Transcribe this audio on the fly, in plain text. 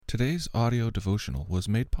Today's audio devotional was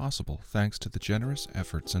made possible thanks to the generous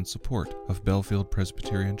efforts and support of Bellefield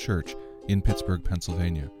Presbyterian Church in Pittsburgh,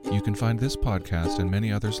 Pennsylvania. You can find this podcast and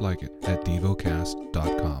many others like it at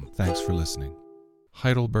Devocast.com. Thanks for listening.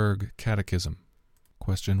 Heidelberg Catechism.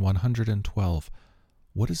 Question 112.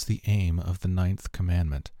 What is the aim of the 9th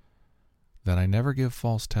commandment? That I never give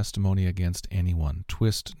false testimony against anyone,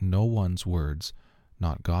 twist no one's words,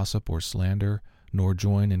 not gossip or slander, nor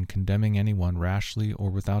join in condemning anyone rashly or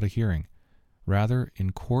without a hearing. Rather,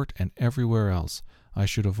 in court and everywhere else, I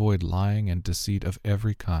should avoid lying and deceit of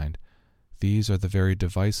every kind. These are the very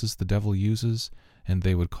devices the devil uses, and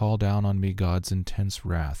they would call down on me God's intense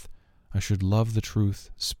wrath. I should love the truth,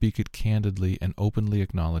 speak it candidly, and openly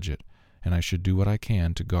acknowledge it, and I should do what I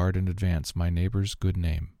can to guard and advance my neighbor's good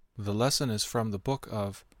name. The lesson is from the book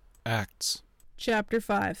of Acts. Chapter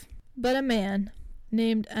 5. But a man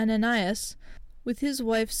named Ananias, with his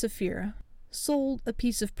wife Sapphira, sold a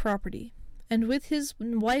piece of property, and with his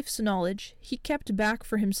wife's knowledge he kept back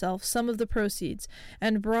for himself some of the proceeds,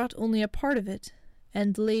 and brought only a part of it,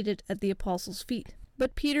 and laid it at the apostles' feet.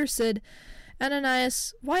 But Peter said,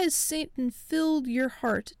 Ananias, why has Satan filled your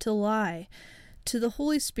heart to lie to the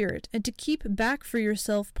Holy Spirit, and to keep back for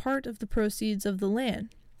yourself part of the proceeds of the land?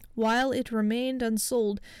 While it remained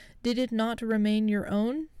unsold, did it not remain your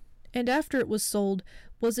own? And after it was sold,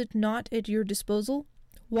 was it not at your disposal?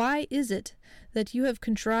 Why is it that you have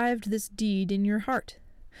contrived this deed in your heart?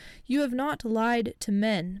 You have not lied to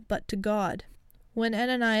men, but to God. When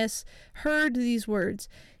Ananias heard these words,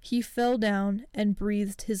 he fell down and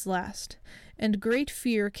breathed his last, and great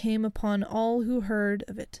fear came upon all who heard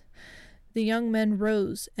of it. The young men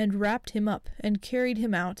rose and wrapped him up, and carried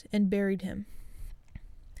him out, and buried him.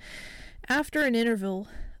 After an interval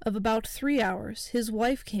of about 3 hours, his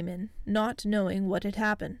wife came in, not knowing what had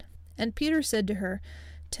happened. And Peter said to her,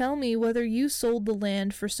 Tell me whether you sold the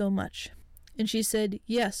land for so much. And she said,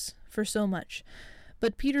 Yes, for so much.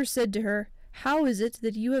 But Peter said to her, How is it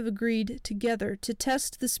that you have agreed together to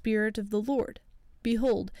test the Spirit of the Lord?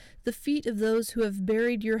 Behold, the feet of those who have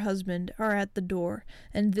buried your husband are at the door,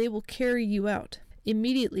 and they will carry you out.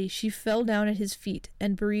 Immediately she fell down at his feet,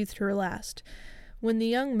 and breathed her last. When the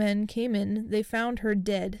young men came in, they found her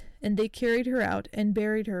dead, and they carried her out, and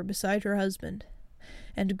buried her beside her husband.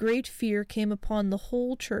 And great fear came upon the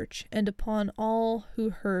whole church, and upon all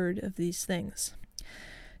who heard of these things.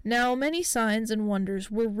 Now many signs and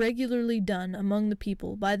wonders were regularly done among the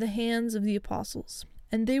people by the hands of the apostles,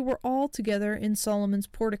 and they were all together in Solomon's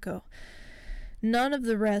portico. None of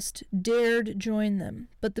the rest dared join them,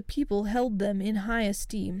 but the people held them in high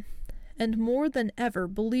esteem. And more than ever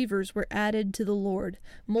believers were added to the Lord,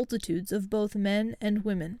 multitudes of both men and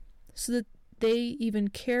women, so that they even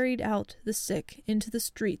carried out the sick into the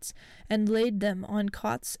streets, and laid them on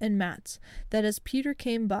cots and mats, that as Peter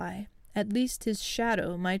came by, at least his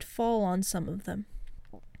shadow might fall on some of them.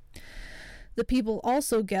 The people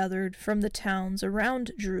also gathered from the towns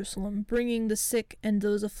around Jerusalem, bringing the sick and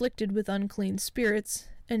those afflicted with unclean spirits,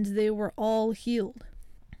 and they were all healed.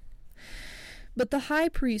 But the high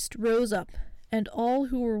priest rose up, and all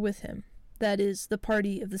who were with him, that is, the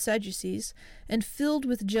party of the Sadducees, and filled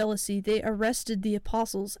with jealousy they arrested the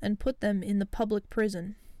apostles and put them in the public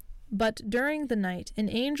prison. But during the night an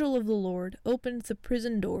angel of the Lord opened the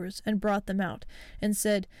prison doors and brought them out, and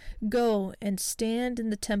said, Go and stand in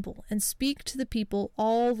the temple, and speak to the people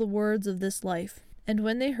all the words of this life. And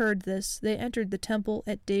when they heard this, they entered the temple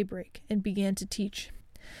at daybreak, and began to teach.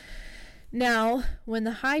 Now, when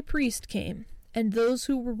the high priest came, and those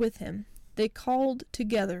who were with him, they called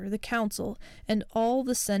together the council and all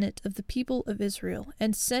the senate of the people of Israel,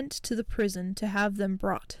 and sent to the prison to have them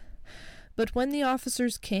brought. But when the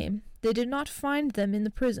officers came, they did not find them in the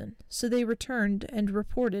prison, so they returned and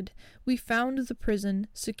reported, We found the prison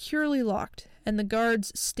securely locked, and the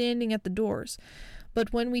guards standing at the doors.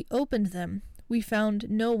 But when we opened them, we found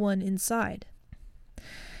no one inside.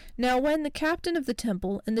 Now when the captain of the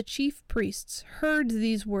temple and the chief priests heard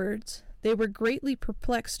these words, they were greatly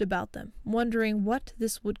perplexed about them, wondering what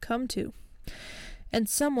this would come to. And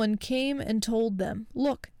someone came and told them,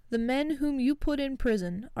 Look, the men whom you put in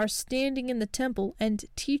prison are standing in the temple and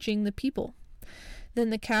teaching the people.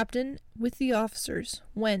 Then the captain, with the officers,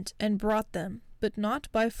 went and brought them, but not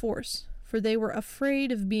by force, for they were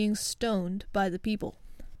afraid of being stoned by the people.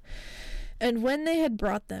 And when they had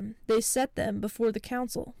brought them, they set them before the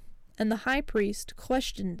council. And the high priest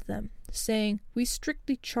questioned them, saying, We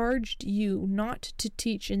strictly charged you not to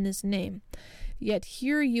teach in this name. Yet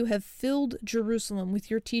here you have filled Jerusalem with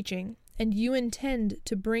your teaching, and you intend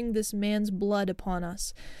to bring this man's blood upon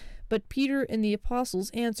us. But Peter and the apostles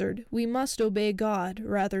answered, We must obey God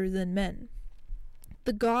rather than men.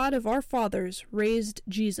 The God of our fathers raised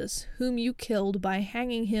Jesus, whom you killed by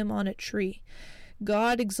hanging him on a tree.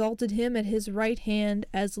 God exalted him at his right hand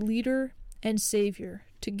as leader and Savior,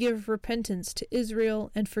 to give repentance to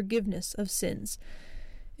Israel and forgiveness of sins.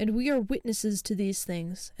 And we are witnesses to these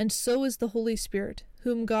things, and so is the Holy Spirit,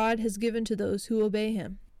 whom God has given to those who obey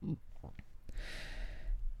him."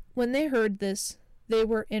 When they heard this, they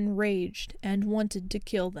were enraged and wanted to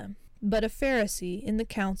kill them. But a Pharisee in the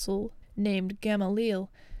council, named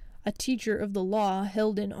Gamaliel, a teacher of the law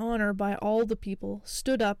held in honor by all the people,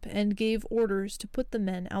 stood up and gave orders to put the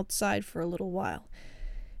men outside for a little while.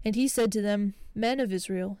 And he said to them, "Men of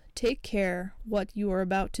Israel, take care what you are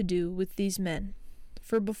about to do with these men.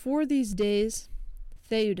 For before these days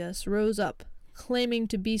Theudas rose up, claiming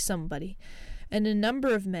to be somebody, and a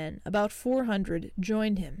number of men, about 400,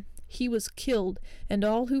 joined him. He was killed, and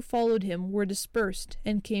all who followed him were dispersed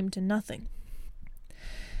and came to nothing.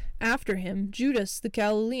 After him, Judas the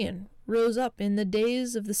Galilean rose up in the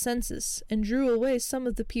days of the census, and drew away some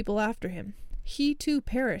of the people after him. He too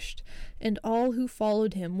perished, and all who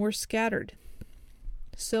followed him were scattered.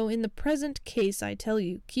 So in the present case I tell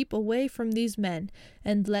you, keep away from these men,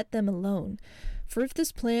 and let them alone. For if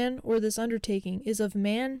this plan or this undertaking is of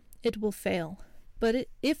man, it will fail. But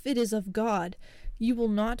if it is of God, you will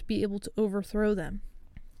not be able to overthrow them.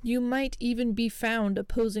 You might even be found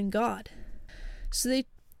opposing God." So they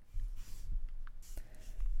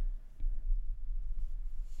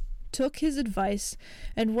took his advice,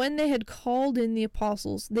 and when they had called in the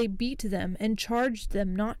apostles, they beat them and charged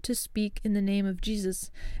them not to speak in the name of Jesus,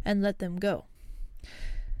 and let them go.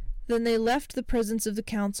 Then they left the presence of the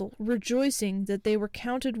council, rejoicing that they were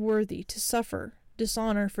counted worthy to suffer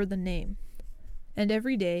dishonor for the name. And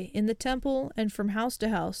every day, in the temple and from house to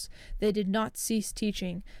house, they did not cease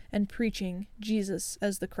teaching and preaching Jesus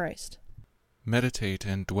as the Christ. Meditate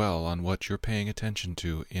and dwell on what you're paying attention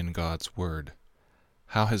to in God's Word.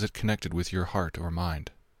 How has it connected with your heart or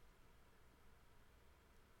mind?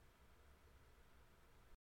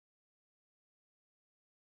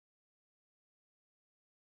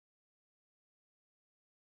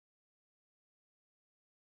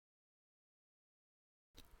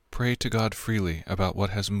 Pray to God freely about what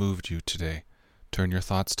has moved you today. Turn your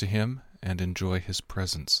thoughts to Him and enjoy His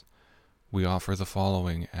presence. We offer the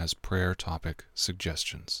following as prayer topic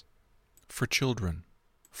suggestions. For children.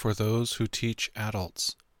 For those who teach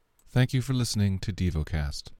adults. Thank you for listening to Devocast.